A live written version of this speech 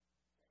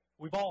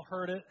We've all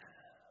heard it.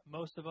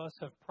 Most of us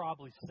have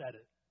probably said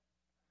it.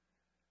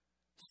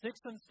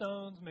 Sticks and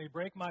stones may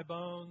break my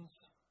bones.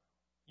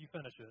 You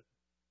finish it.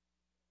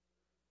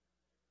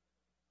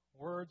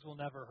 Words will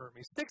never hurt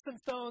me. Sticks and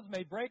stones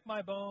may break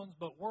my bones,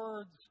 but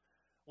words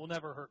will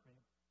never hurt me.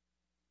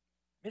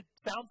 It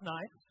sounds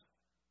nice.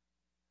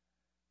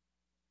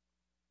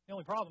 The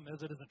only problem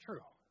is it isn't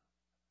true.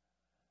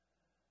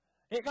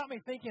 It got me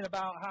thinking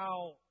about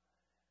how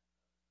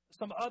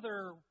some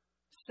other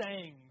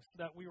sayings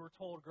that we were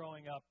told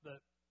growing up that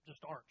just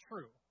aren't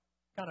true,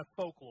 kind of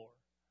folklore.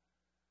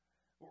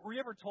 Were you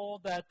ever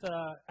told that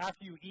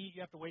after you eat,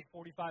 you have to wait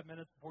 45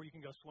 minutes before you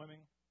can go swimming?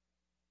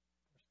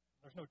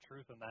 There's no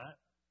truth in that.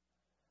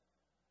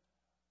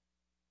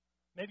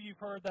 Maybe you've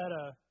heard that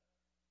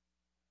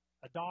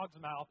a dog's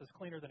mouth is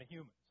cleaner than a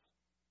human's.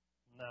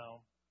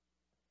 No.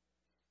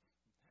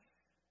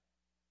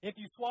 If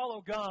you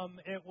swallow gum,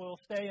 it will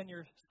stay in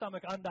your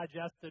stomach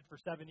undigested for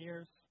 7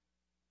 years.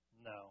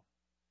 No.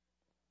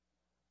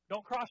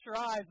 Don't cross your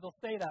eyes, they'll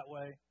stay that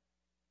way.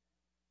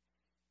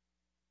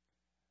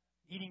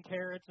 Eating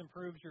carrots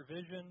improves your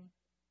vision.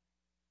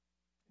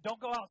 Don't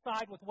go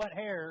outside with wet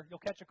hair, you'll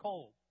catch a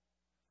cold.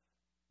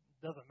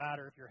 It doesn't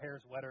matter if your hair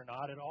is wet or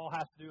not. It all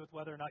has to do with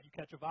whether or not you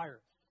catch a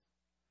virus.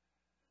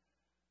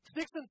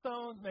 Sticks and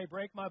stones may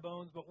break my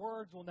bones, but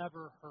words will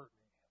never hurt me.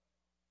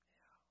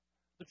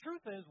 The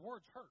truth is,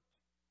 words hurt.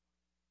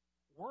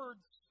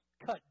 Words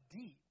cut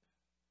deep,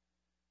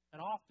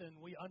 and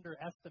often we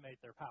underestimate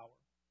their power.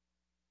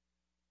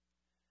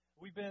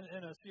 We've been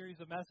in a series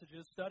of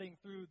messages studying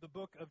through the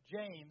book of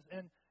James,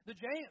 and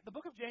the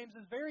book of James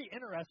is very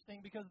interesting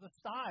because of the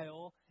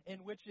style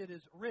in which it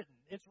is written.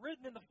 It's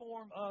written in the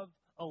form of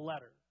a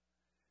letter,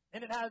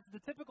 and it has the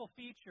typical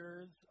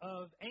features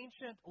of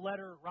ancient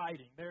letter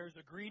writing. There's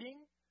a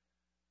greeting.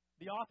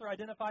 The author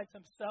identifies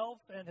himself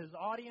and his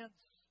audience.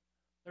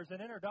 There's an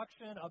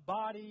introduction, a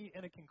body,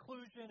 and a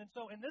conclusion. And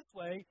so in this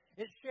way,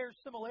 it shares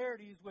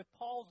similarities with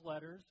Paul's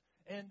letters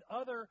and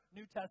other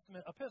New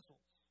Testament epistles.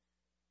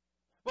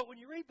 But when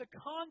you read the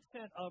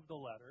content of the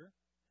letter,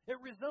 it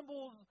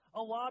resembles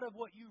a lot of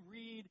what you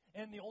read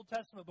in the Old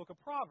Testament book of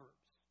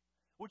Proverbs,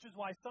 which is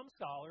why some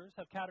scholars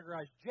have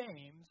categorized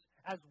James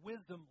as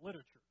wisdom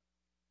literature.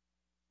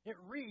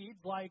 It reads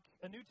like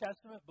a New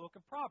Testament book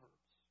of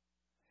Proverbs.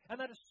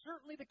 And that is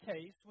certainly the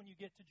case when you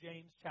get to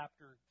James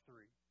chapter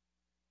 3.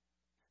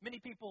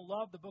 Many people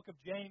love the book of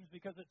James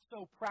because it's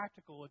so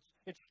practical.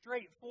 It's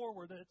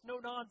straightforward. It's no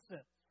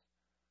nonsense.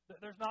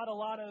 There's not a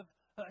lot of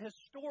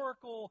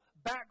historical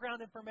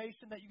background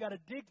information that you got to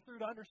dig through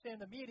to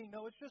understand the meaning.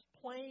 No, it's just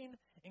plain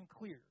and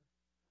clear.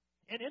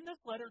 And in this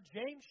letter,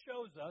 James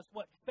shows us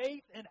what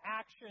faith in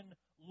action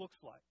looks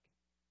like.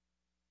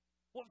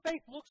 What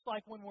faith looks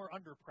like when we're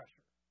under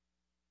pressure.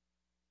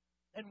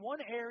 And one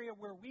area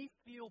where we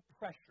feel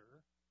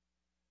pressure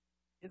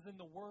is in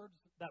the words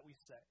that we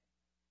say.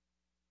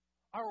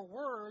 Our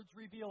words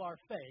reveal our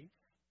faith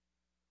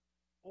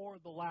or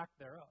the lack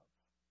thereof.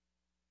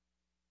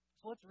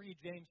 So let's read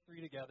James 3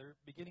 together,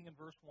 beginning in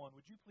verse 1.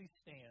 Would you please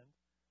stand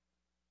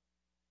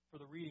for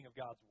the reading of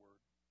God's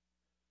Word?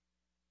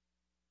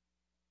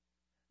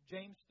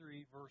 James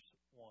 3, verse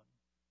 1.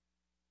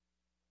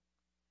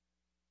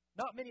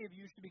 Not many of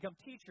you should become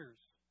teachers,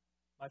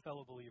 my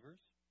fellow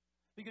believers,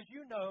 because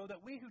you know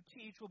that we who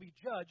teach will be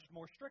judged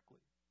more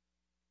strictly.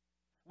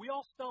 We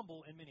all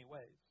stumble in many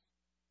ways.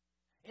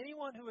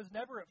 Anyone who is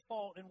never at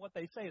fault in what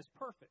they say is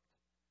perfect,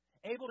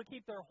 able to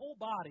keep their whole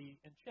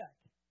body in check.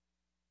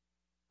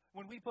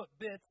 When we put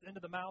bits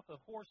into the mouth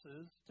of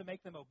horses to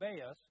make them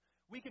obey us,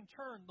 we can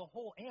turn the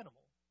whole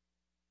animal.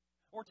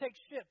 Or take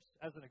ships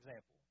as an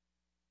example.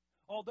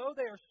 Although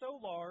they are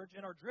so large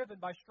and are driven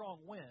by strong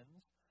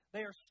winds,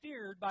 they are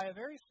steered by a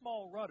very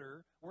small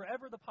rudder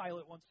wherever the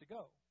pilot wants to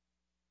go.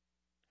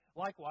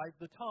 Likewise,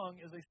 the tongue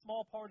is a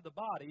small part of the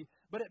body,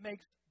 but it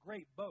makes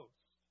great boasts.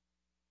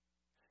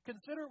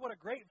 Consider what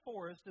a great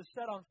forest is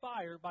set on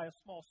fire by a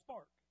small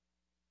spark.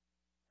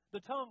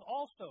 The tongue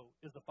also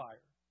is a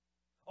fire,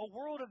 a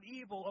world of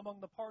evil among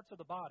the parts of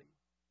the body.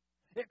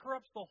 It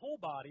corrupts the whole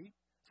body,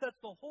 sets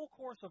the whole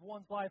course of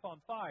one's life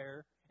on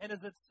fire, and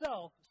is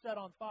itself set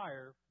on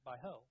fire by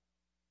hell.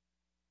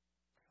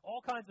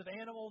 All kinds of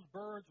animals,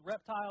 birds,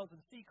 reptiles,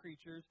 and sea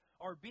creatures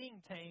are being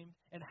tamed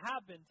and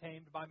have been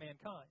tamed by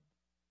mankind.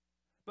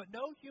 But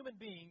no human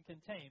being can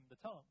tame the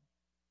tongue.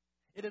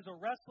 It is a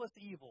restless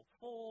evil,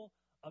 full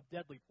of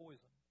deadly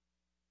poison.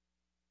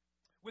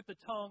 With the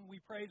tongue we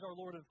praise our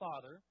Lord and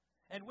Father,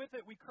 and with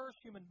it we curse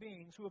human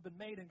beings who have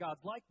been made in God's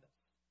likeness.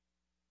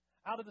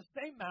 Out of the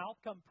same mouth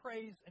come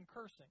praise and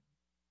cursing.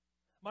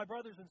 My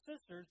brothers and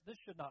sisters, this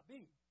should not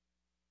be.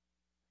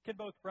 Can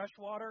both fresh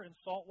water and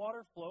salt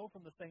water flow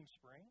from the same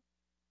spring?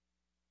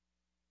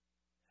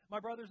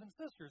 My brothers and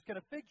sisters, can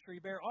a fig tree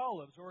bear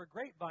olives or a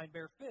grapevine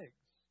bear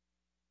figs?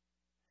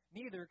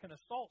 Neither can a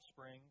salt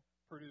spring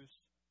produce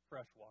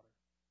fresh water.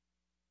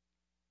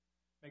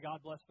 May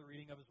God bless the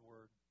reading of His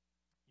Word.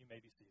 You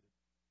may be seated.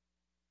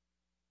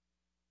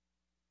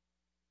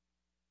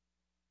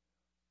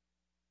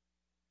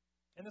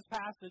 In this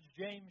passage,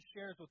 James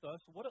shares with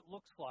us what it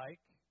looks like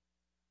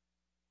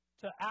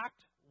to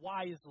act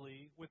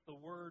wisely with the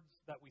words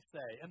that we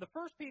say. And the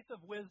first piece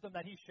of wisdom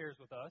that he shares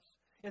with us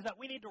is that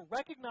we need to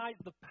recognize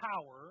the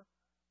power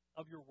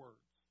of your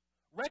words.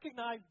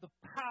 Recognize the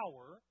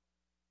power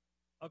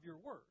of your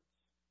words.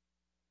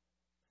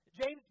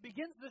 James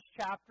begins this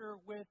chapter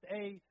with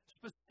a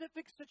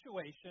specific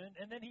situation,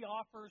 and then he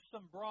offers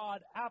some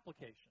broad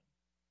application.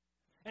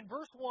 In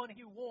verse 1,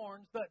 he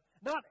warns that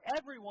not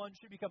everyone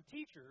should become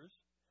teachers,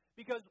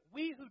 because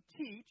we who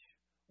teach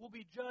will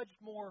be judged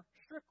more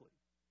strictly.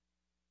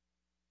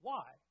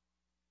 Why?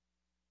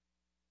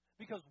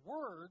 Because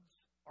words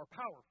are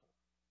powerful.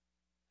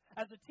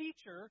 As a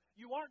teacher,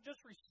 you aren't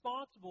just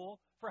responsible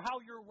for how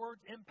your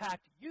words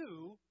impact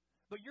you,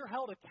 but you're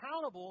held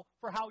accountable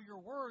for how your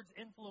words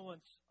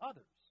influence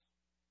others.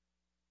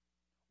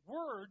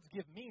 Words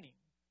give meaning.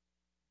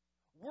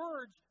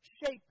 Words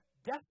shape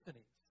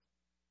destinies.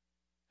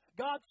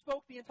 God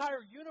spoke the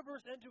entire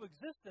universe into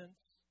existence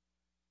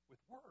with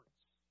words.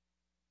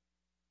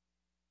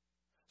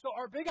 So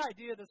our big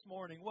idea this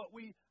morning, what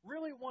we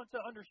really want to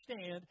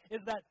understand, is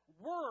that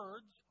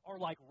words are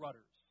like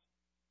rudders.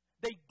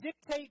 They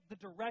dictate the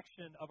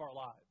direction of our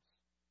lives.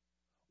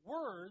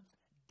 Words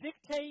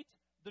dictate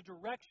the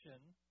direction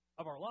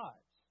of our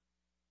lives.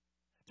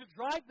 To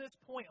drive this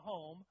point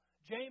home,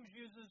 James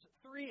uses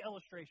 3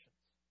 illustrations.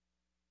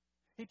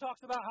 He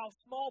talks about how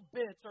small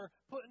bits are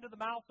put into the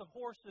mouths of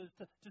horses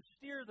to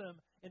steer them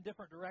in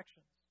different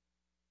directions.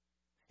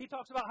 He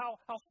talks about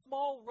how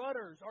small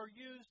rudders are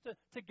used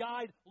to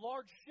guide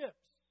large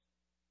ships.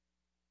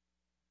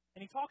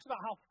 And he talks about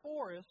how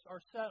forests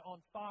are set on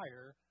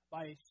fire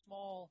by a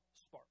small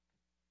spark.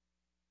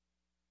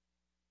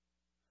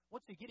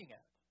 What's he getting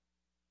at?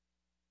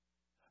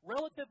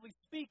 Relatively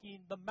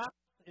speaking, the mouth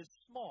is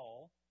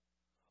small,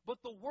 but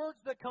the words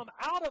that come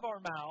out of our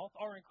mouth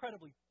are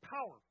incredibly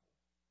powerful.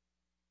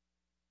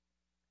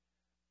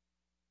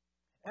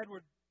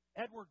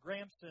 Edward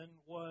Gramson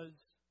was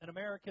an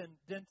American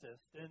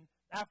dentist, and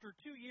after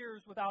 2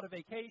 years without a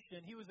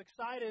vacation, he was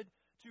excited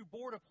to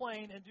board a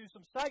plane and do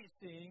some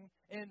sightseeing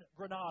in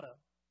Granada,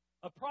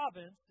 a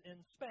province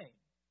in Spain.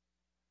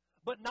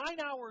 But 9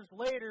 hours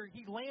later,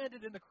 he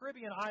landed in the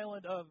Caribbean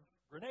island of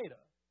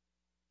Grenada,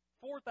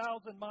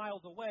 4,000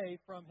 miles away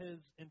from his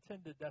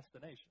intended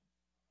destination.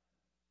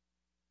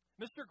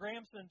 Mr.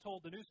 Gramson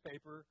told the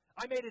newspaper,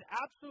 "I made it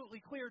absolutely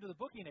clear to the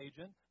booking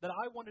agent that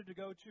I wanted to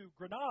go to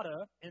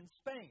Granada in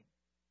Spain.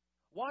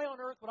 Why on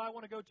earth would I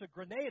want to go to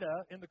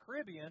Grenada in the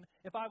Caribbean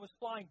if I was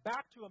flying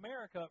back to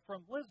America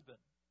from Lisbon?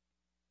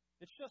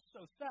 It's just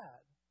so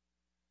sad."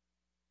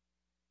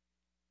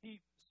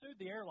 He sued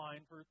the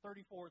airline for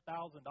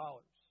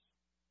 $34,000.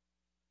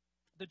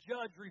 The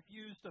judge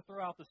refused to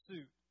throw out the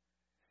suit.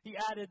 He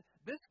added,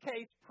 "This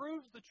case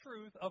proves the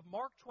truth of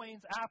Mark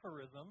Twain's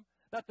aphorism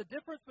that the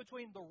difference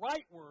between the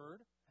right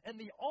word and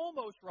the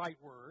almost right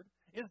word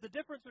is the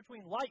difference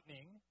between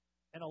lightning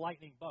and a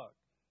lightning bug.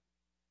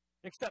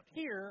 Except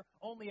here,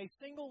 only a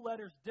single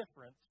letter's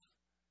difference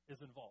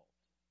is involved."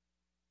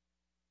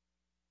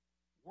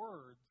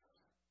 Words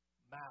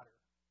matter.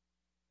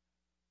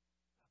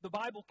 The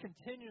Bible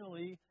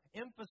continually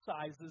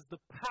emphasizes the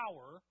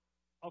power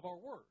of our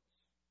words.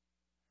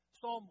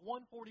 Psalm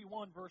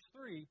 141, verse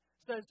 3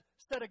 says,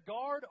 "Set a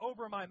guard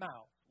over my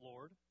mouth,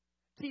 Lord.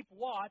 Keep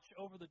watch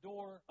over the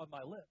door of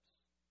my lips."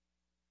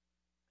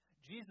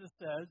 Jesus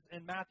says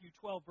in Matthew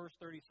 12, verse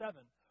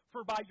 37,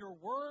 "For by your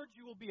words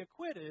you will be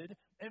acquitted,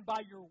 and by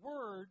your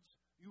words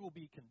you will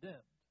be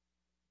condemned."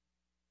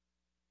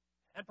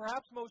 And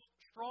perhaps most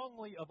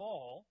strongly of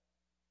all,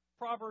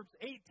 Proverbs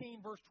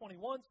 18, verse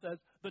 21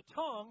 says, "The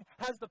tongue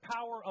has the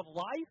power of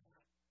life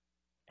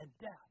and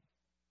death."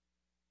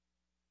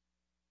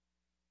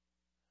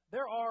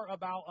 There are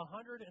about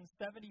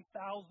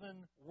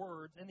 170,000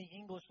 words in the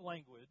English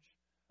language,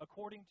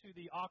 according to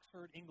the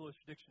Oxford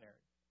English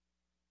Dictionary.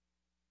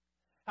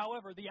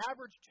 However, the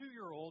average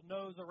 2-year-old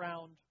knows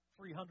around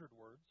 300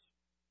 words.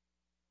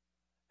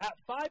 At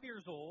 5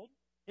 years old,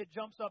 it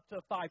jumps up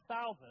to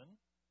 5,000.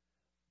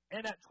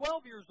 And at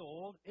 12 years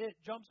old,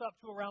 it jumps up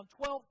to around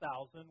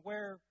 12,000,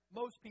 where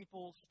most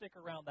people stick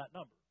around that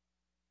number.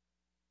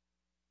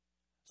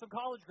 Some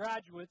college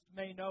graduates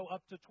may know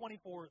up to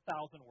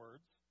 24,000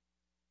 words.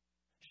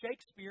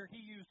 Shakespeare, he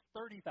used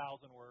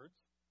 30,000 words,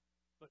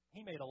 but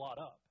he made a lot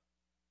up.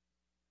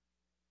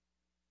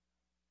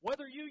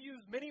 Whether you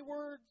use many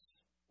words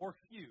or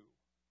few,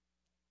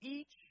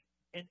 each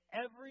and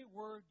every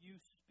word you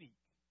speak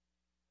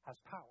has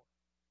power.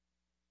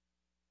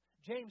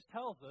 James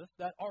tells us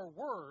that our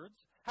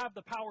words have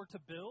the power to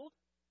build,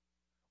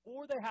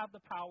 or they have the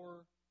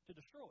power to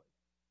destroy.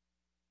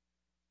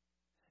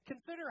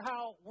 Consider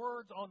how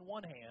words on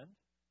one hand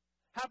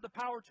have the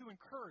power to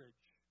encourage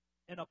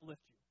and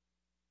uplift you.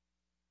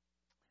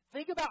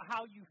 Think about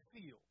how you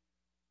feel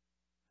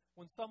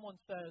when someone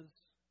says,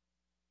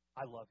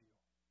 "I love you.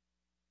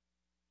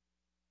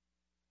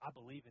 I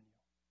believe in you.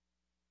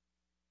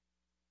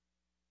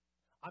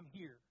 I'm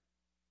here,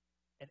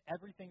 and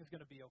everything's going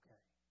to be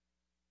okay.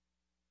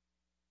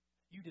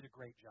 You did a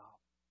great job.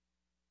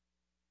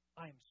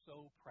 I am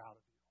so proud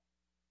of you."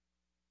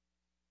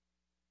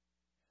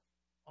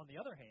 On the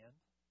other hand,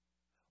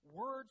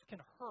 words can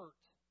hurt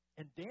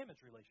and damage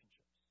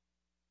relationships.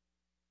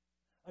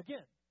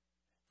 Again,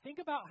 think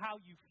about how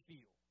you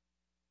feel.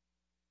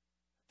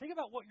 Think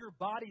about what your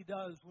body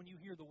does when you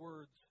hear the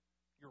words,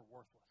 "You're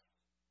worthless.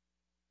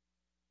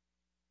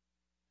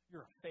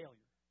 You're a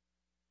failure.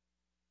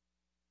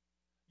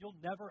 You'll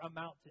never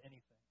amount to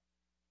anything.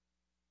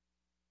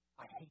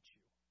 I hate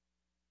you.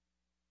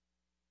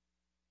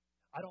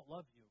 I don't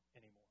love you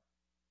anymore."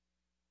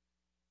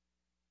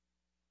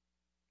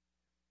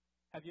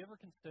 Have you ever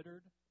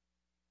considered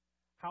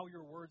how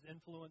your words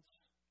influence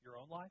your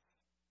own life?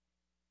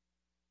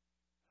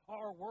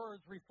 Our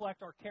words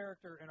reflect our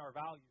character and our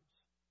values.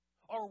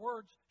 Our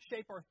words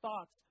shape our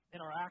thoughts and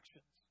our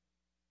actions.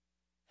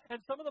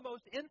 And some of the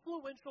most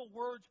influential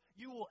words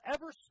you will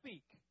ever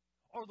speak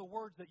are the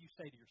words that you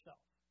say to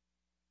yourself.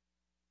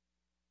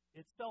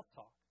 It's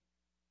self-talk.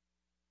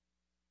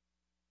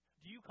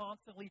 Do you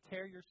constantly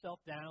tear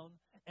yourself down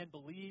and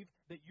believe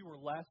that you are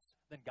less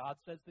than God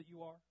says that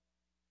you are?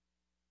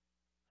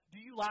 Do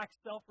you lack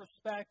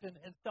self-respect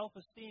and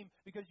self-esteem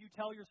because you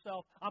tell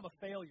yourself, "I'm a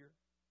failure.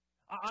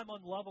 I'm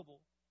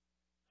unlovable.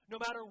 No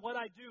matter what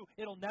I do,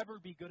 it'll never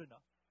be good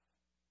enough"?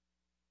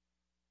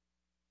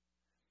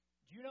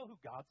 Do you know who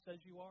God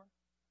says you are?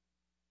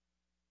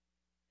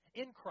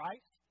 In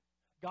Christ,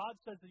 God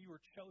says that you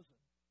are chosen,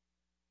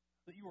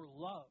 that you are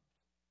loved,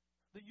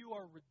 that you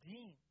are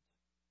redeemed,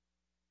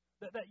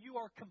 that you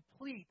are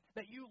complete,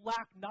 that you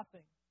lack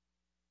nothing,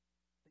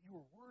 that you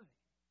are worthy.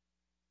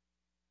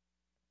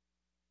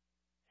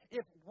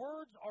 If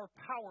words are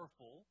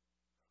powerful,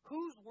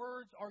 whose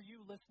words are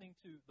you listening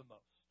to the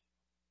most?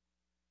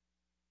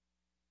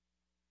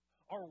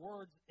 Our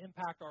words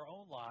impact our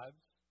own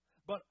lives,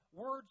 but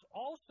words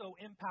also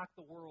impact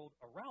the world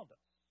around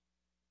us.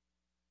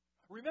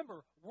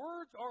 Remember,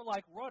 words are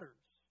like rudders.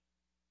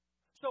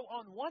 So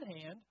on one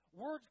hand,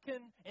 words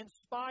can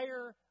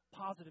inspire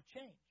positive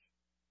change.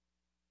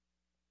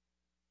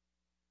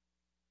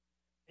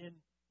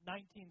 In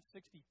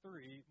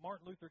 1963,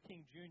 Martin Luther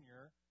King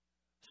Jr.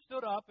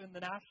 stood up in the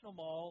National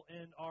Mall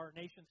in our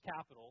nation's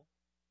capital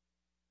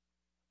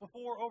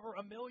before over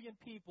 1 million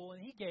people,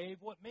 and he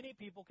gave what many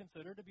people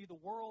consider to be the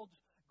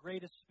world's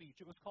greatest speech.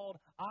 It was called,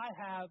 "I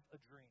Have a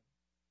Dream."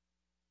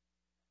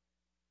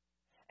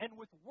 And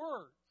with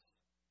words,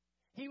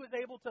 he was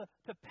able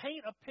to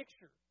paint a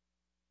picture,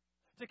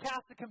 to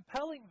cast a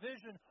compelling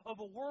vision of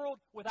a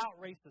world without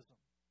racism.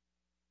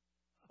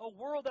 A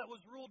world that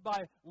was ruled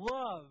by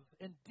love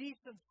and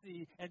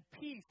decency and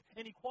peace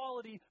and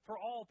equality for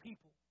all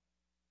people.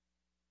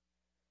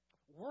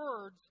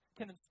 Words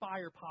can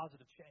inspire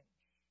positive change.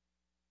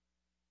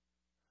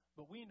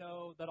 But we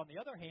know that on the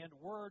other hand,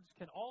 words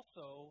can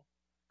also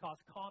cause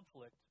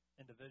conflict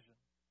and division.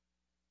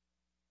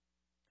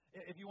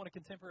 If you want a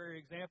contemporary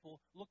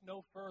example, look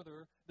no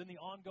further than the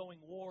ongoing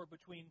war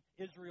between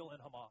Israel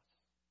and Hamas.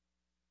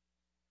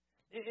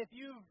 If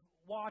you've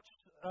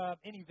watched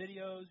any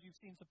videos, you've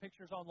seen some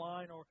pictures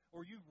online,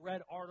 or you've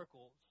read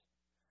articles,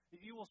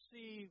 you will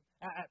see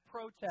at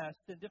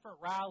protests and different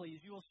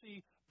rallies, you will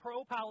see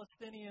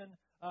pro-Palestinian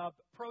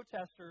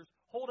protesters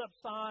hold up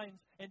signs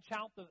and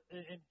chant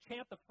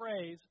the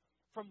phrase,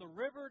 "From the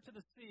river to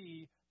the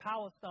sea,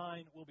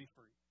 Palestine will be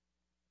free."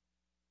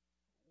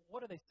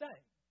 What are they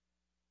saying?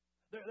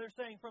 They're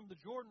saying from the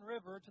Jordan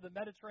River to the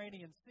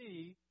Mediterranean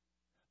Sea,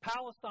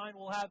 Palestine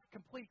will have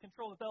complete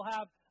control, that they'll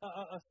have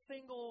a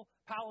single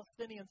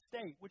Palestinian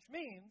state, which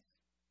means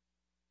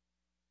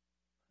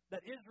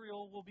that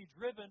Israel will be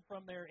driven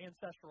from their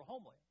ancestral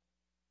homeland.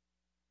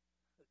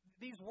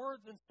 These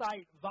words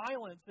incite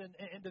violence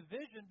and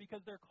division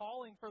because they're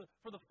calling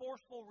for the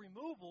forceful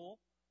removal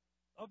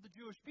of the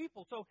Jewish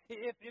people. So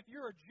if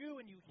you're a Jew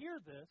and you hear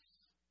this,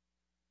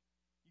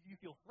 you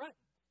feel threatened.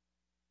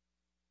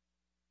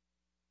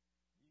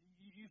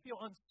 You feel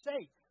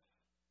unsafe.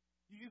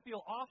 You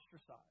feel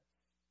ostracized.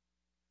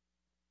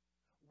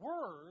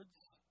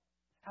 Words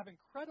have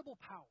incredible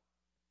power.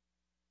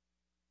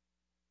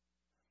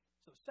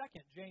 So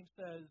second, James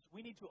says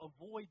we need to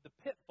avoid the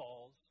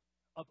pitfalls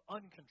of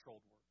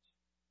uncontrolled words.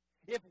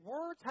 If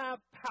words have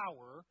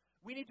power,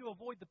 we need to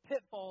avoid the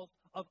pitfalls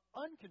of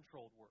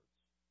uncontrolled words.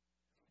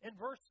 In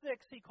verse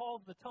 6, he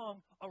calls the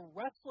tongue a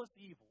restless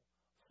evil,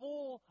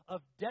 full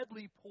of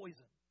deadly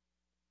poison.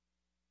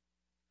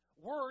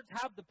 Words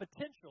have the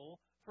potential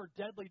for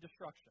deadly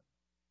destruction.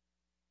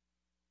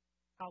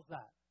 How's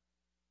that?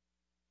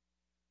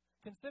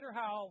 Consider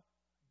how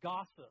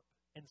gossip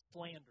and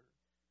slander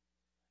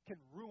can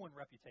ruin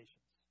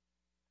reputations.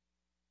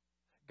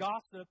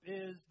 Gossip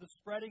is the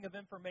spreading of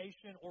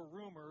information or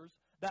rumors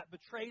that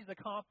betrays a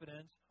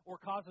confidence or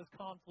causes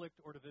conflict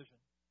or division.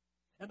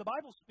 And the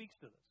Bible speaks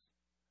to this.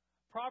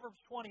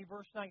 Proverbs 20,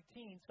 verse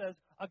 19 says,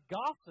 "A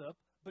gossip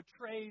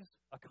betrays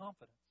a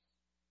confidence."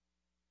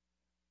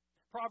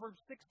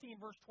 Proverbs 16,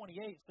 verse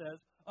 28 says,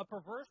 "A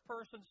perverse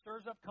person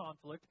stirs up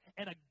conflict,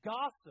 and a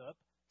gossip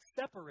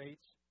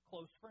separates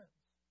close friends."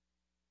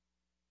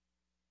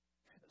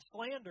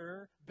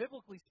 Slander,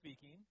 biblically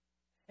speaking,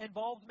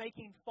 involves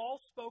making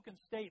false spoken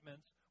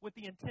statements with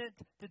the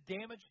intent to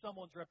damage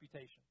someone's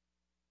reputation.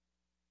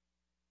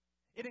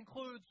 It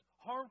includes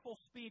harmful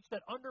speech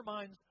that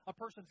undermines a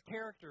person's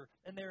character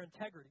and their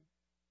integrity.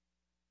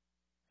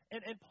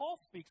 And Paul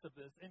speaks of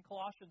this in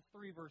Colossians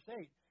 3, verse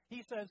 8.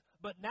 He says,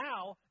 "But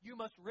now you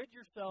must rid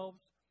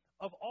yourselves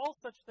of all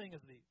such thing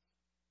as these: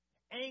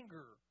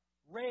 anger,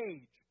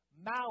 rage,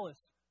 malice,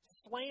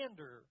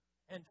 slander,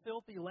 and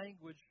filthy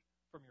language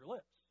from your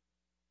lips."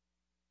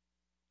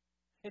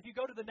 If you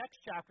go to the next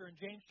chapter, in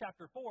James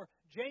chapter 4,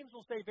 James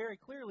will say very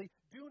clearly,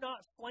 do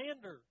not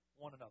slander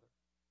one another.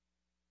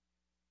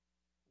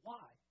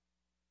 Why?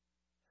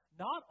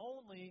 Not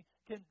only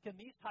can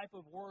these type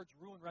of words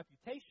ruin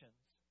reputations,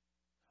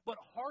 but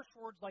harsh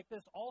words like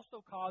this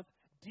also cause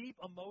deep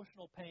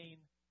emotional pain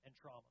and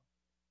trauma.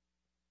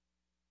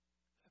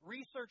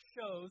 Research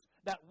shows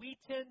that we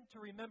tend to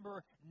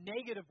remember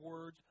negative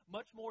words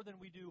much more than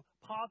we do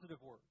positive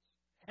words.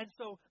 And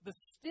so the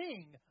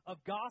sting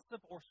of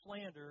gossip or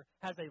slander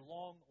has a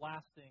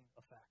long-lasting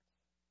effect.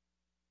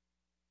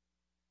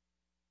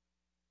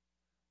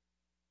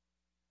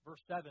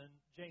 Verse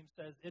 7, James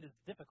says, it is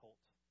difficult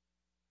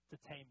to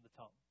tame the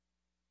tongue.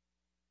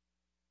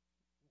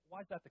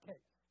 Why is that the case?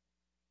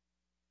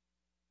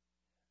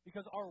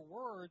 Because our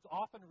words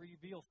often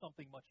reveal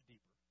something much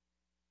deeper.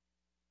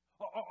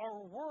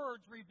 Our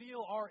words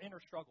reveal our inner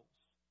struggles.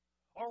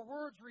 Our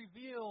words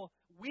reveal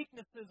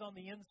weaknesses on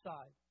the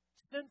inside,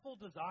 sinful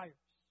desires.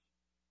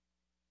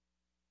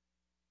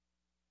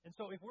 And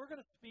so if we're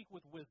going to speak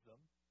with wisdom,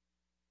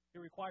 it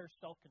requires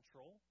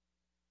self-control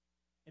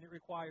and it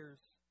requires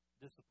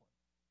discipline.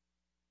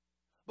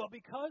 But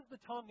because the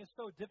tongue is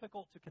so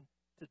difficult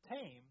to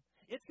tame,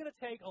 it's going to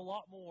take a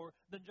lot more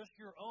than just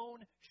your own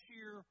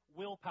sheer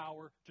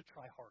willpower to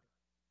try harder.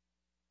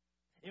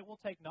 It will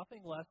take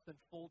nothing less than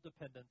full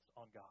dependence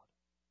on God.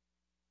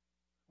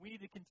 We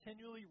need to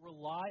continually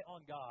rely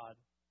on God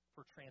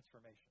for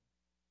transformation.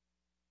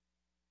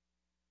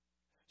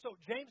 So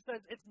James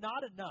says it's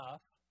not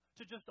enough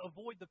to just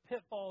avoid the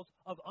pitfalls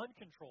of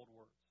uncontrolled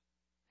words.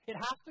 It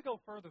has to go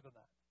further than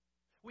that.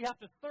 We have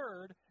to,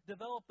 third,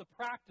 develop the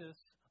practice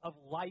of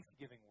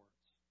life-giving words.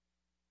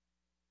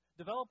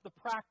 Develop the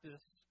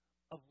practice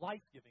of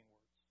life-giving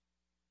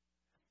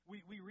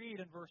words. We read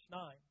in verse 9,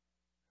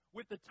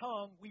 with the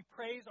tongue we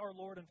praise our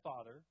Lord and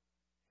Father,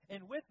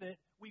 and with it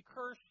we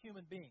curse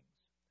human beings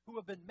who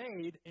have been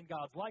made in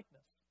God's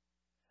likeness.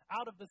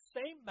 Out of the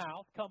same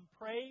mouth come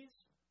praise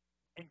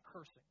and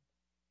cursing.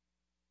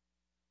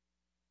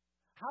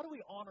 How do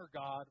we honor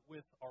God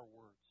with our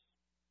words?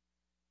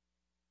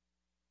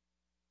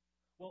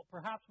 Well,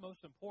 perhaps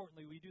most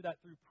importantly, we do that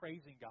through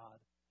praising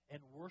God and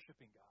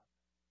worshiping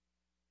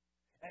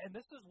God. And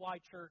this is why,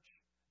 church,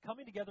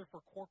 coming together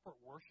for corporate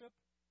worship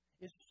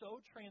is so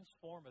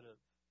transformative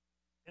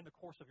in the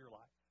course of your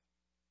life.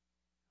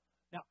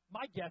 Now,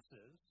 my guess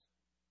is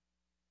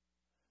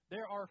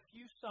there are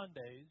few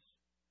Sundays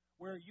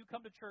where you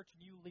come to church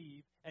and you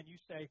leave and you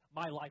say,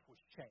 my life was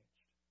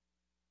changed.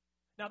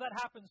 Now, that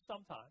happens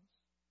sometimes.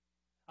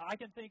 I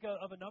can think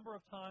of a number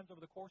of times over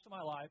the course of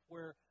my life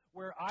where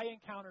I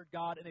encountered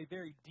God in a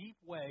very deep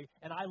way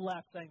and I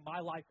left saying my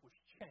life was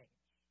changed.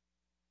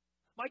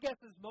 My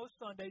guess is most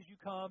Sundays you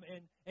come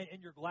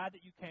and you're glad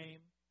that you came.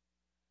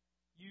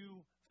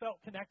 You felt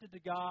connected to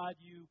God.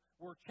 You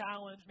were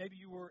challenged. Maybe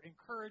you were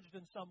encouraged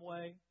in some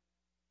way.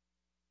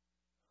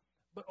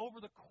 But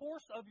over the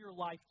course of your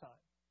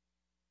lifetime,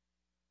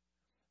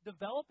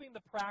 developing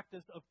the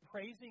practice of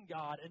praising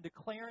God and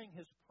declaring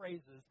His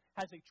praises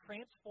has a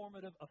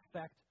transformative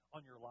effect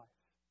on your life.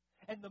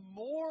 And the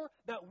more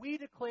that we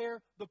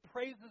declare the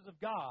praises of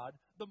God,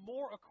 the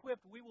more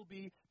equipped we will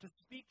be to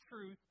speak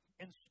truth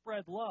and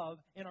spread love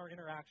in our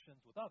interactions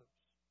with others.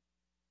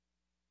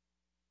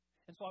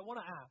 And so I want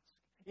to ask,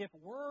 if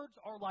words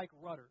are like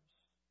rudders,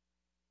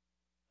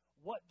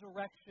 what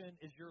direction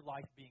is your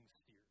life being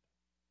steered?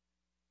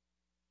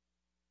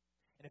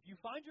 And if you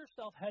find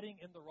yourself heading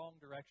in the wrong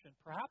direction,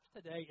 perhaps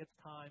today it's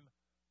time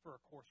for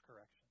a course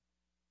correction.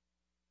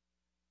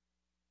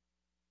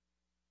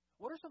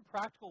 What are some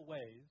practical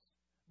ways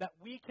that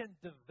we can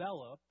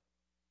develop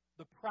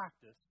the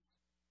practice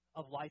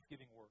of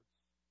life-giving words?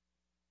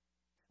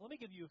 Let me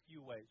give you a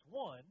few ways.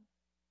 One,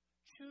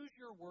 choose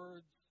your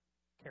words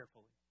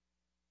carefully.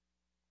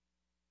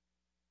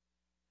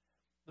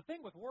 The thing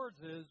with words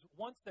is,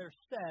 once they're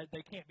said,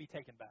 they can't be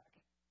taken back.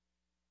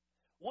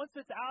 Once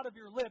it's out of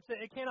your lips,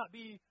 it cannot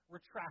be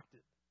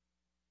retracted.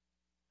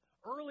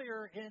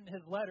 Earlier in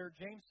his letter,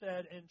 James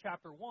said in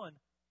chapter 1,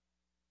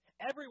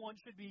 everyone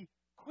should be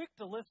quick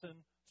to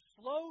listen,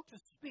 slow to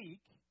speak,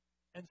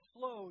 and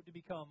slow to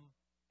become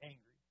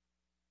angry.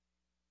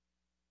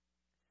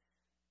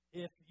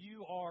 If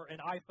you are an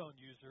iPhone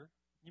user,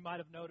 you might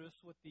have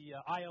noticed with the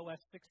iOS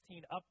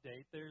 16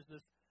 update, there's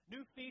this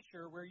new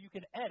feature where you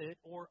can edit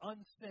or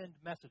unsend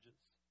messages.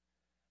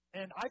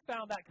 And I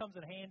found that comes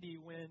in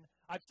handy when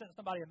I've sent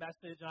somebody a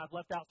message and I've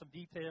left out some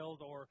details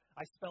or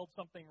I spelled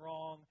something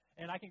wrong,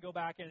 and I can go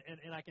back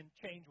and I can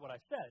change what I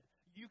said.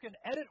 You can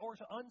edit or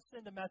to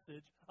unsend a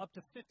message up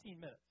to 15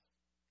 minutes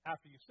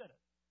after you send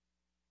it.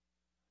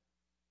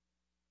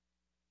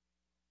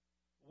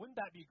 Wouldn't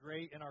that be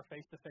great in our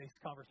face-to-face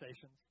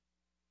conversations?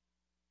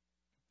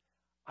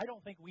 I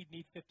don't think we'd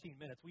need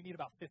 15 minutes. We need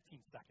about 15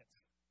 seconds.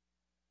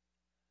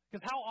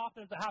 Because how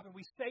often does it happen?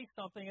 We say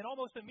something, and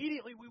almost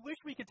immediately we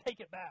wish we could take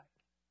it back.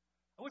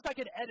 I wish I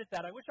could edit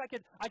that. I wish I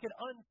could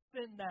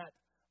unsend that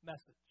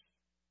message.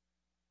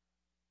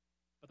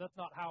 But that's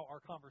not how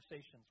our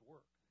conversations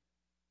work.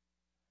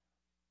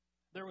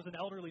 There was an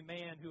elderly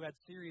man who had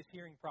serious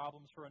hearing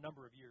problems for a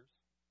number of years.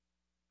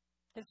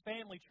 His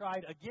family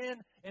tried again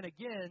and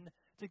again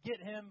to get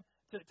him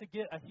to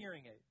get a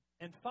hearing aid.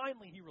 And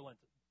finally he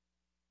relented.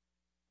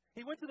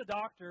 He went to the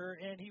doctor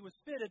and he was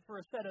fitted for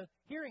a set of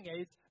hearing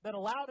aids that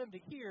allowed him to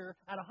hear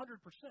at 100%.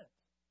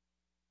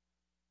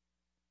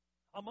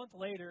 A month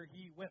later,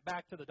 he went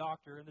back to the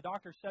doctor, and the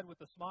doctor said with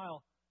a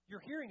smile,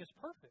 "Your hearing is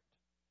perfect.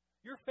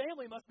 Your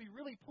family must be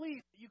really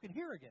pleased that you can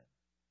hear again."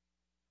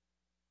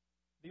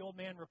 The old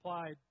man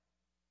replied,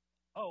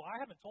 "Oh, I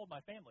haven't told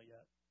my family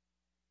yet.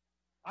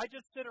 I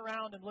just sit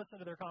around and listen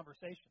to their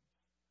conversations.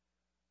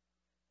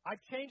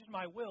 I've changed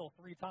my will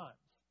 3 times.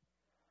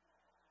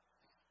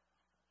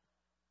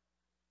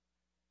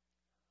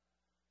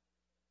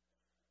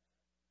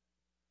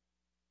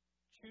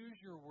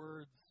 Choose your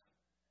words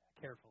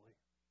carefully.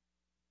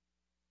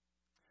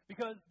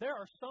 Because there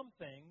are some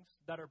things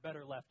that are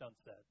better left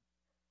unsaid,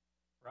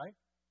 right?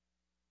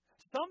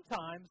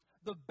 Sometimes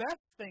the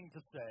best thing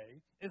to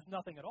say is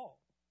nothing at all.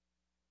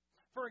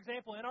 For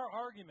example, in our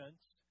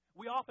arguments,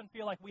 we often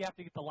feel like we have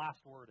to get the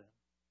last word in.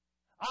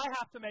 I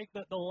have to make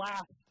the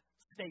last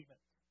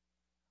statement.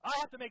 I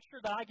have to make sure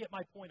that I get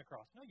my point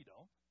across. No, you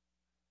don't.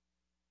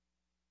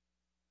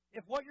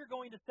 If what you're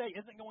going to say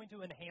isn't going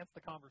to enhance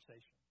the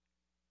conversation,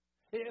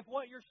 if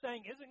what you're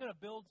saying isn't going to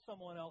build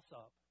someone else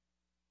up,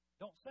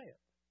 don't say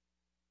it.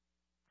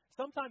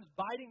 Sometimes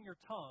biting your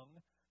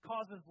tongue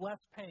causes less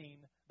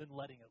pain than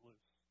letting it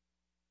loose.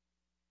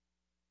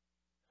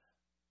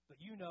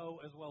 But you know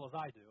as well as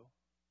I do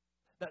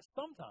that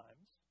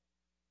sometimes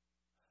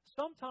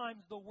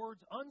the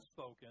words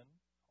unspoken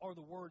are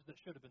the words that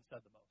should have been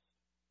said the most.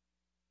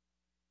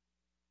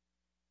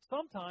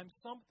 Sometimes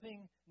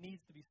something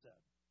needs to be said.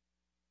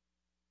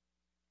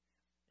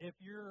 If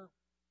you're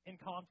in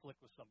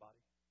conflict with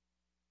somebody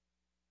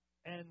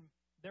and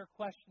they're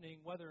questioning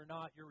whether or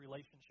not your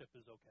relationship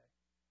is okay,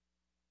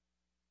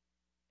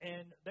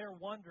 and they're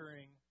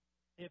wondering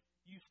if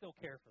you still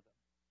care for them,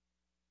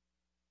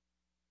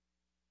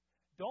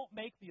 don't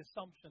make the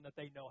assumption that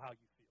they know how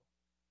you feel.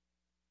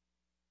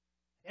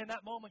 In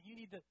that moment, you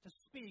need to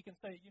speak and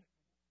say,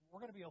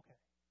 we're going to be okay.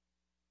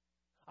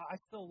 I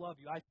still love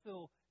you. I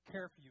still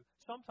care for you.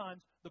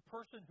 Sometimes the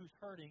person who's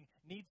hurting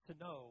needs to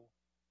know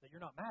that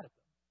you're not mad at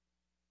them.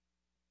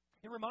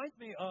 It reminds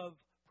me of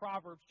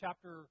Proverbs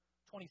chapter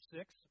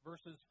 26,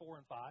 verses 4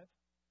 and 5.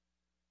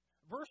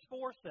 Verse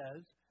 4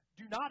 says,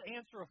 "Do not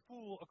answer a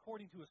fool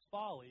according to his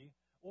folly,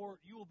 or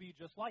you will be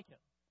just like him."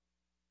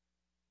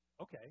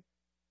 Okay.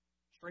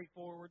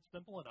 Straightforward,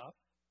 simple enough.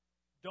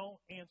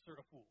 Don't answer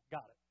a fool.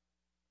 Got it.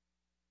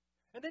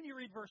 And then you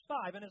read verse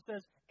 5, and it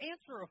says,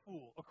 "Answer a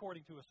fool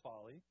according to his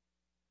folly,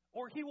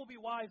 or he will be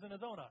wise in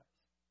his own eyes."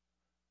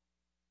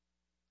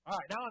 All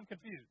right, now I'm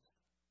confused.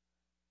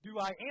 Do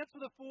I answer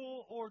the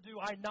fool, or do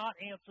I not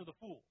answer the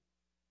fool?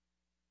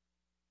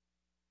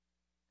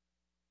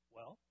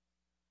 Well,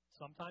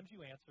 sometimes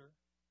you answer,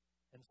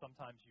 and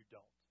sometimes you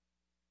don't.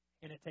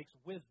 And it takes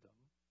wisdom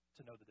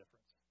to know the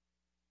difference.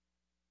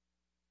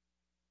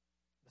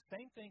 The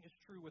same thing is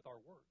true with our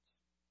words.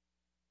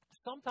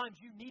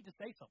 Sometimes you need to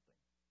say something.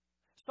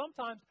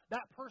 Sometimes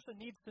that person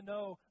needs to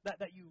know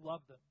that you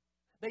love them.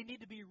 They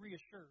need to be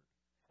reassured.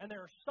 And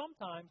there are some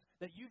times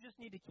that you just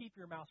need to keep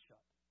your mouth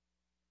shut.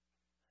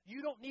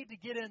 You don't need to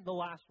get in the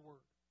last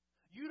word.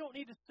 You don't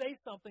need to say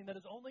something that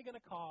is only going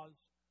to cause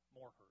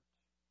more hurt.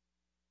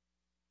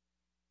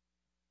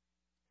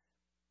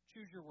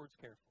 Choose your words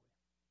carefully.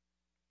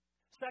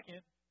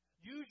 Second,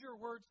 use your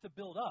words to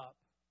build up,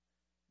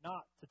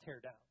 not to tear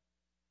down.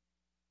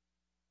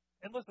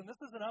 And listen,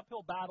 this is an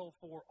uphill battle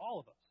for all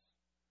of us.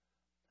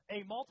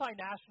 A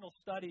multinational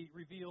study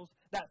reveals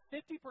that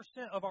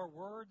 50% of our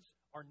words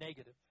are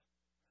negative,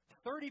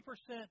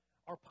 30%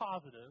 are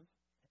positive,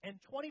 and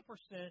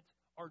 20%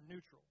 are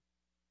neutral.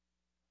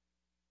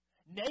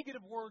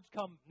 Negative words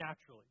come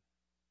naturally.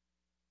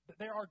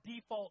 They're our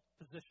default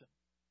position.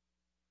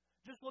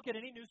 Just look at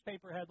any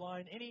newspaper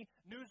headline, any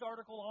news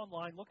article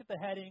online, look at the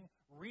heading,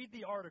 read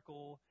the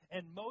article,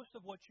 and most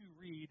of what you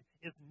read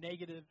is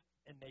negative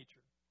in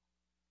nature.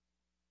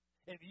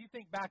 If you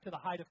think back to the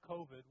height of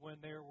COVID,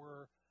 when there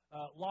were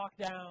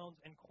lockdowns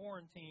and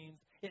quarantines,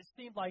 it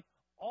seemed like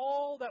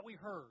all that we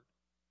heard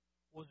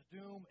was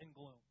doom and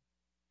gloom.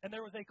 And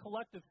there was a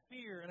collective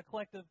fear and a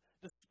collective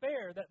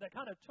despair that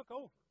kind of took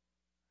over.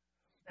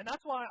 And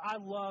that's why I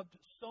loved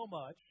so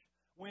much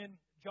when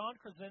John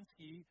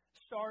Krasinski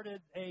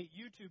started a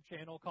YouTube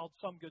channel called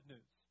Some Good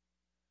News.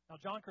 Now,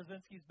 John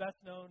Krasinski is best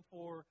known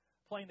for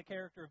playing the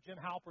character of Jim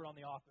Halpert on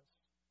The Office.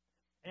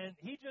 And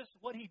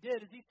what he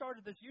did is he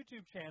started this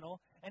YouTube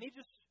channel, and he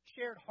just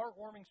shared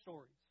heartwarming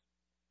stories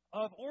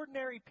of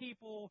ordinary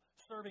people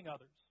serving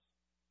others.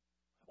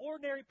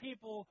 ordinary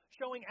people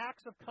showing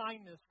acts of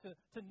kindness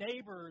to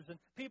neighbors and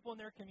people in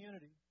their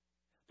community.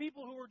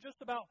 People who were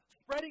just about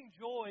spreading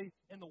joy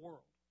in the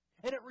world.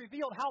 And it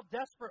revealed how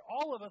desperate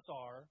all of us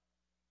are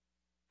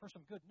for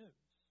some good news.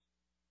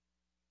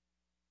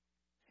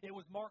 It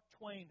was Mark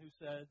Twain who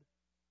said,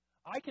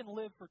 "I can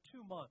live for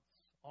 2 months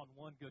on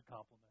one good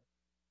compliment."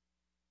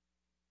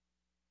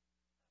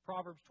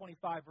 Proverbs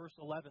 25, verse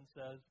 11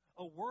 says,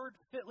 "A word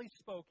fitly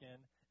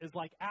spoken is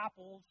like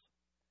apples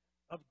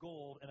of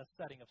gold in a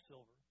setting of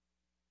silver."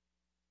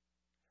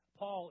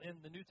 Paul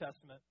in the New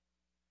Testament,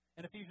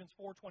 in Ephesians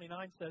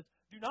 4:29 says,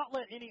 "Do not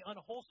let any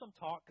unwholesome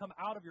talk come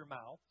out of your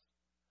mouths,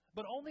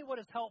 but only what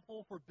is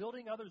helpful for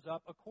building others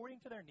up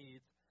according to their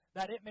needs,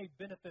 that it may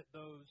benefit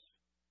those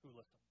who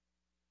listen."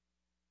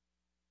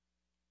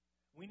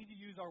 We need to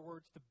use our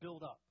words to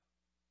build up,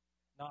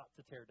 not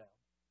to tear down.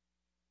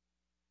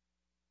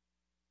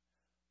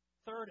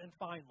 Third and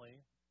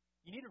finally,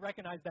 you need to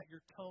recognize that your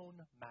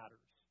tone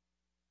matters.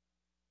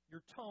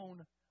 Your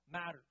tone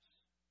matters.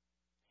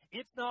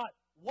 It's not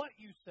what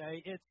you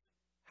say, it's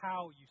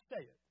how you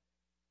say it.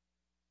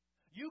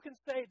 You can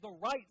say the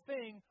right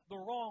thing the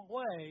wrong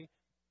way,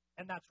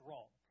 and that's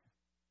wrong.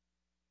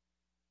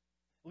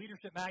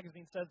 Leadership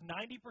Magazine says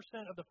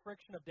 90% of the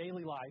friction of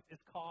daily life is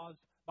caused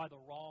by the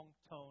wrong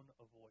tone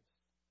of voice.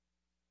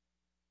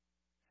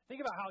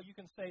 Think about how you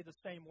can say the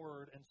same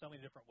word in so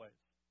many different ways.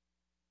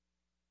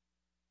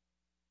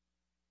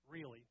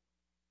 Really?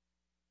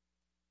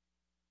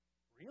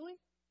 Really?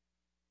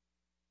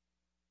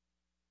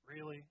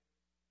 Really?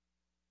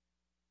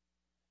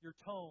 Your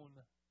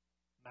tone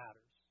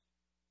matters.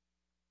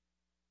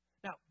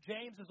 Now,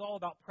 James is all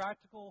about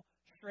practical,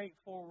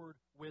 straightforward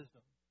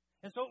wisdom.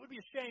 And so it would be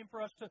a shame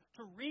for us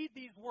to read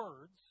these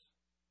words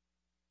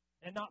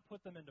and not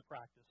put them into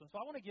practice. And so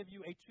I want to give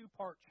you a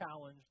 2-part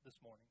challenge this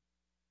morning.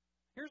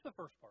 Here's the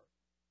first part.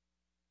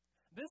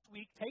 This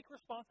week, take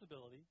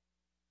responsibility,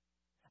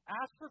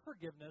 ask for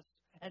forgiveness,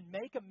 and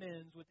make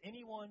amends with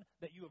anyone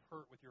that you have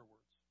hurt with your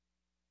words.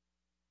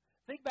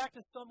 Think back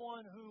to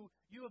someone who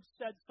you have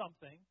said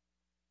something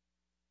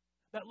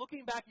that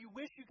looking back you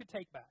wish you could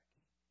take back.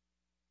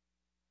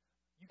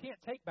 You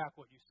can't take back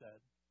what you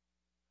said,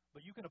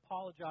 but you can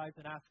apologize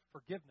and ask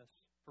forgiveness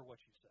for what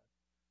you said.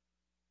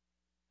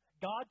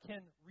 God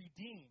can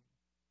redeem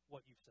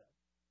what you said.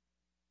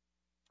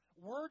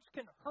 Words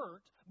can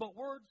hurt, but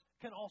words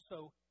can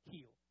also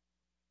heal.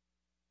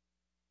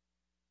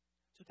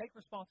 So take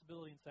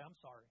responsibility and say, "I'm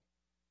sorry.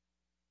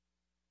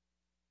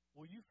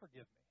 Will you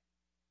forgive me?"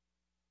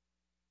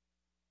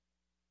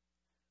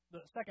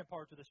 The second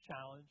part to this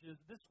challenge is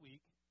this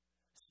week,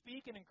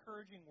 speak an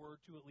encouraging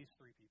word to at least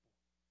 3 people.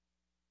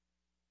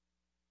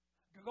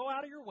 Go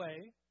out of your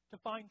way to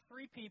find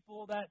 3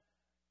 people that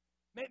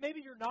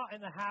maybe you're not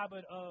in the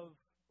habit of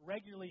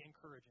regularly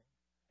encouraging.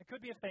 It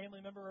could be a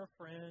family member, a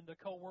friend, a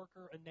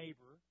coworker, a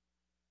neighbor.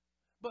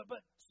 But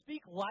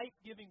speak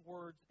life-giving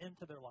words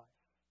into their life.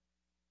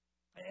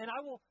 And I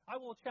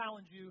will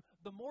challenge you,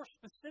 the more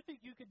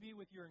specific you could be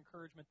with your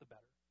encouragement, the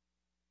better.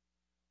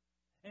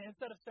 And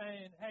instead of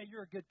saying, "Hey,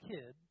 you're a good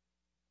kid,"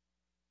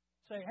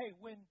 say, "Hey,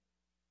 when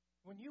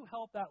you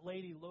helped that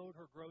lady load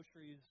her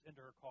groceries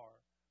into her car,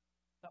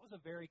 that was a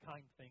very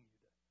kind thing you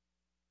did."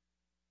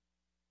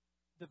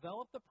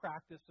 Develop the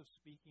practice of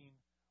speaking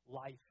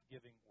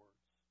life-giving words.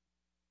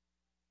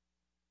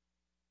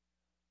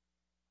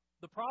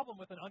 The problem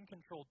with an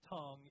uncontrolled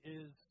tongue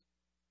is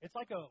it's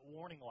like a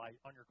warning light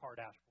on your car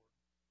dashboard.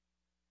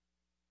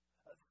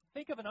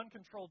 Think of an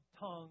uncontrolled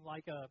tongue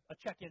like a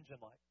check engine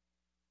light.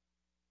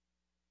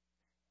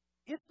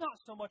 It's not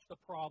so much the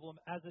problem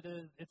as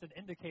it's an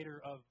indicator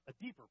of a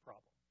deeper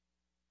problem.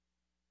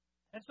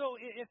 And so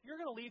if you're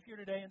going to leave here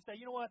today and say,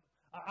 "You know what,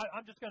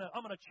 I'm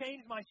going to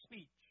change my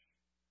speech,"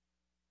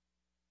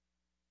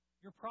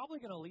 you're probably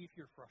going to leave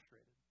here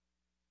frustrated.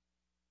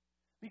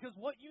 Because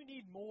what you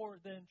need more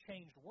than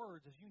changed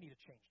words is you need a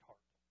changed heart.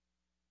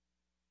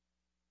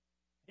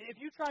 If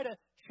you try to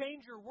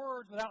change your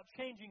words without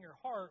changing your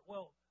heart,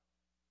 well,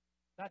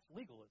 that's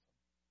legalism.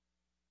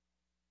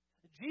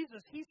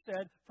 Jesus, he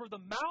said, "For the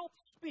mouth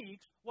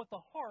speaks what the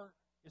heart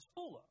is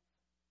full of."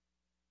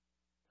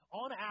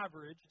 On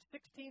average,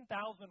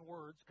 16,000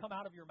 words come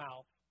out of your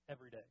mouth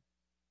every day.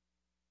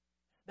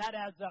 That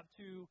adds up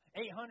to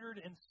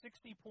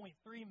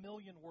 860.3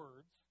 million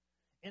words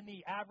in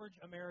the average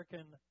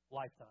American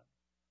lifetime.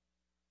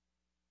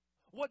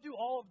 What do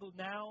all of the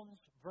nouns,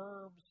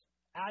 verbs,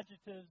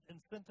 adjectives,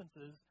 and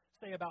sentences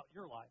say about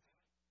your life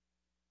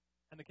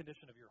and the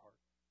condition of your heart?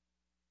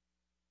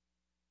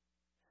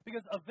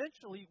 Because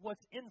eventually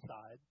what's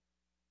inside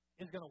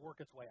is going to work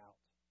its way out.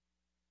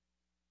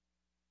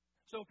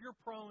 So if you're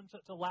prone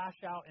to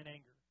lash out in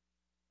anger,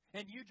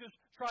 and you just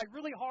try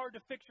really hard to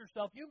fix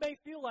yourself, you may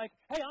feel like,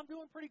 "Hey, I'm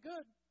doing pretty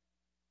good.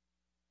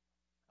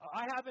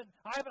 I haven't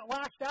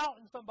lashed out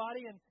in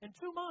somebody in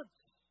 2 months."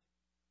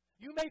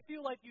 You may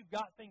feel like you've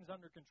got things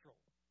under control.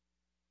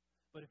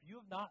 But if you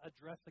have not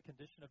addressed the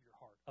condition of your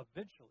heart,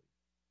 eventually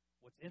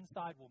what's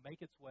inside will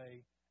make its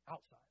way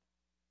outside.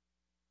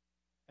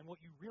 And what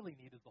you really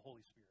need is the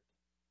Holy Spirit.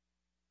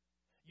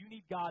 You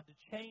need God to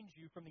change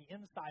you from the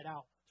inside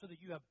out so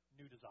that you have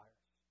new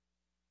desires.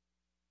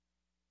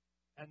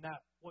 And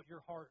that what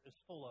your heart is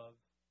full of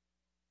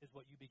is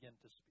what you begin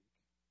to speak.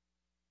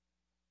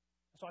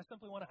 So I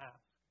simply want to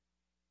ask,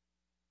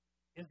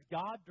 is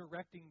God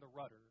directing the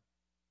rudder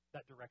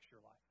that directs your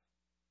life?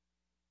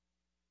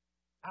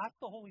 Ask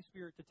the Holy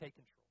Spirit to take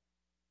control.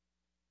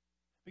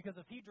 Because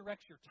if He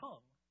directs your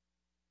tongue,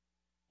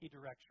 He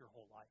directs your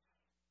whole life.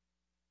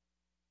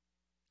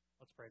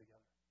 Let's pray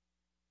together.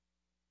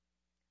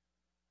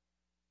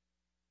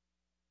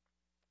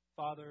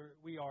 Father,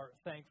 we are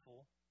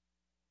thankful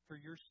for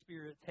your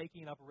Spirit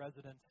taking up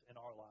residence in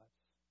our lives,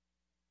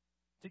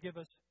 to give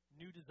us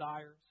new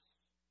desires,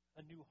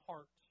 a new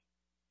heart,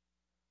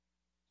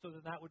 so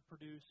that that would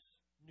produce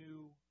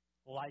new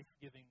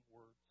life-giving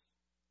words.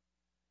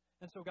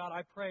 And so, God,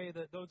 I pray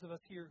that those of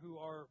us here who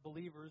are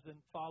believers and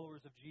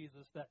followers of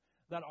Jesus,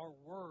 that our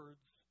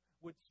words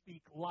would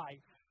speak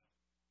life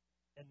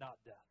and not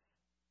death.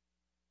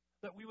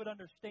 That we would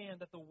understand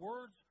that the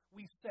words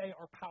we say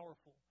are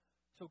powerful.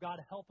 So, God,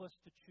 help us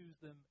to choose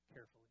them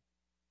carefully.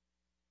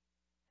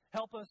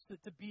 Help us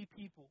to be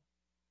people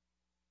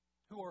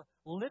who are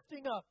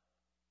lifting up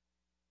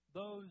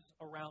those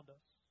around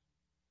us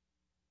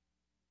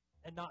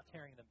and not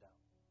tearing them down.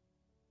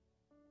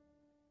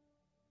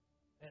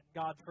 And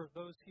God, for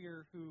those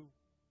here who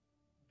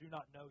do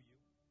not know you,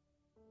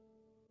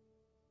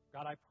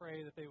 God, I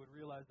pray that they would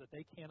realize that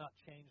they cannot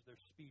change their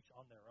speech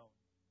on their own.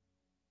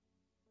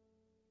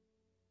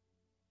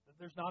 That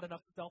there's not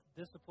enough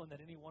self-discipline that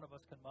any one of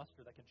us can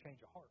muster that can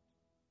change a heart.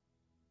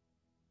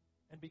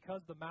 And because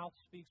the mouth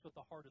speaks what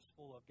the heart is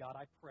full of, God,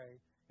 I pray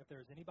if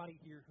there is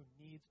anybody here who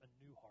needs a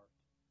new heart,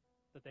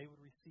 that they would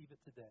receive it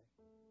today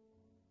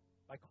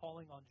by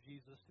calling on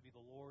Jesus to be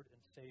the Lord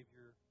and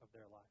Savior of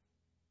their life.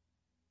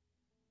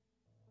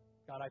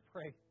 God, I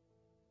pray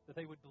that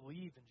they would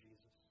believe in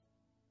Jesus,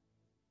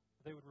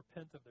 that they would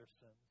repent of their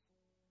sins,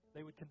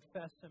 they would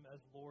confess Him as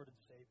Lord and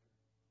Savior.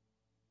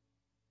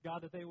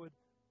 God, that they would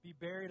be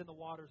buried in the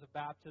waters of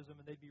baptism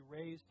and they'd be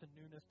raised to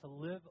newness, to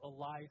live a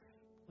life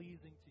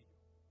pleasing to you,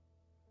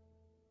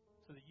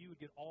 so that you would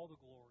get all the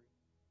glory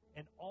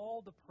and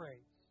all the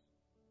praise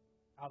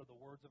out of the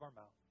words of our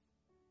mouth.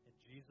 In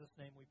Jesus'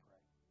 name we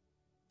pray.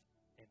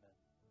 Amen.